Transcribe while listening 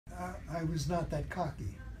I was not that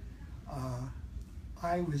cocky.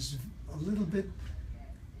 I was a little bit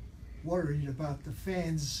worried about the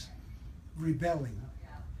fans rebelling,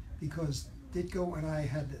 because Ditko and I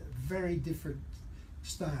had very different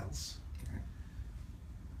styles.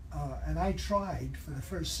 And I tried for the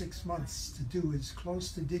first 6 months to do as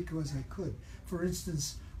close to Ditko as I could. For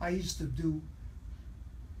instance, I used to do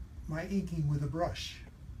my inking with a brush,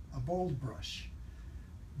 a bold brush.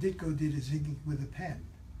 Ditko did his inking with a pen,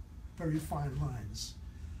 very fine lines.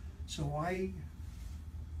 So I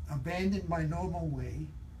abandoned my normal way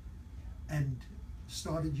and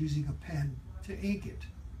started using a pen to ink it,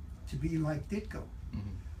 to be like Ditko.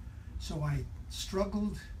 Mm-hmm. So I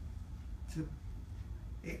struggled to,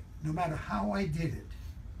 no matter how I did it,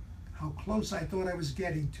 how close I thought I was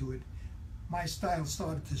getting to it, my style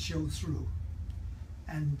started to show through.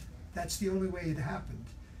 And that's the only way it happened.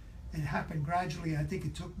 It happened gradually. I think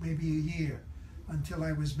it took maybe a year until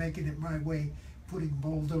I was making it my way, putting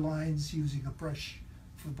bolder lines, using a brush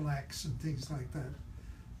for blacks and things like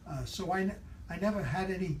that. So I never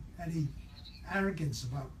had any arrogance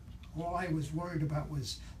about. All I was worried about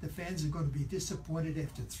was the fans are going to be disappointed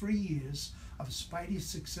after 3 years of Spidey's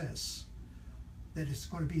success, that it's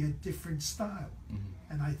going to be a different style.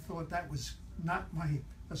 Mm-hmm. And I thought that was not my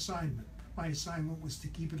assignment. My assignment was to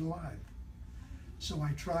keep it alive. So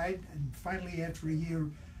I tried, and finally after a year,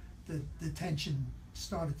 the tension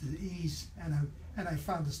started to ease, and I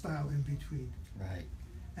found a style in between. Right.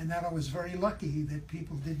 And that I was very lucky that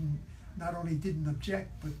people not only didn't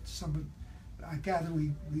object, but I gather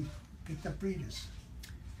we picked up readers.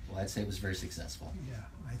 Well, I'd say it was very successful. Yeah,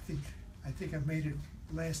 I think I've made it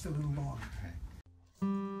last a little longer. Right.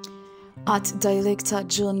 Art director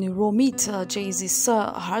John Romita, Jay-Z's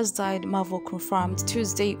sir, has died, Marvel confirmed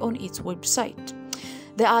Tuesday on its website.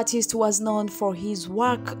 The artist was known for his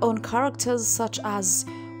work on characters such as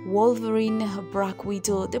Wolverine, Black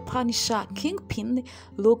Widow, The Punisher, Kingpin,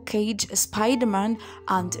 Luke Cage, Spider-Man,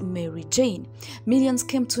 and Mary Jane. Millions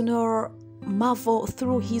came to know Marvel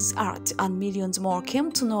through his art, and millions more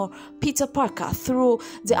came to know Peter Parker through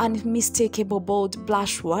the unmistakable bold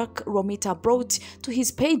brushwork Romita brought to his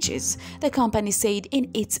pages, the company said in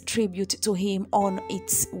its tribute to him on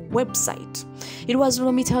its website. It was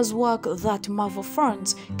Romita's work that Marvel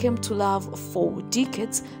fans came to love for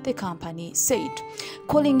decades, the company said.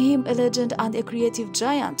 Calling him a legend and a creative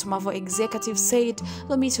giant, Marvel executives said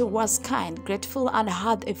Romita was kind, grateful, and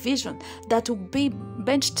had a vision that would be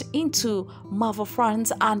benched into Marvel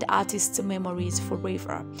fans and artists' memories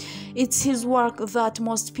forever. It's his work that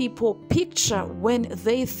most people picture when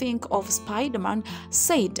they think of Spider-Man,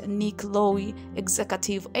 said Nick Lowe,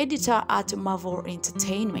 executive editor at Marvel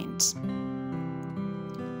Entertainment.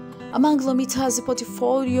 Among Romita's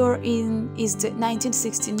portfolio is the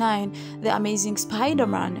 1969 The Amazing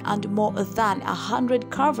Spider-Man and more than 100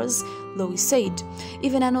 covers, Lowe said.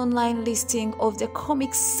 Even an online listing of the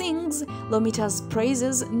comic sings Romita's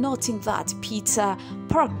praises, noting that Peter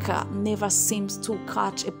Parker never seems to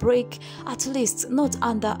catch a break, at least not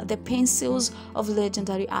under the pencils of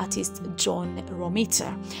legendary artist John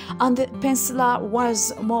Romita. And the penciler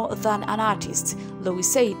was more than an artist, Lowe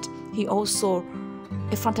said. He also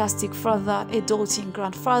a fantastic father, a doting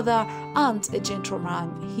grandfather, and a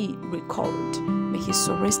gentleman, he recalled. May his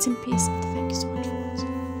soul rest in peace. Thank you so much.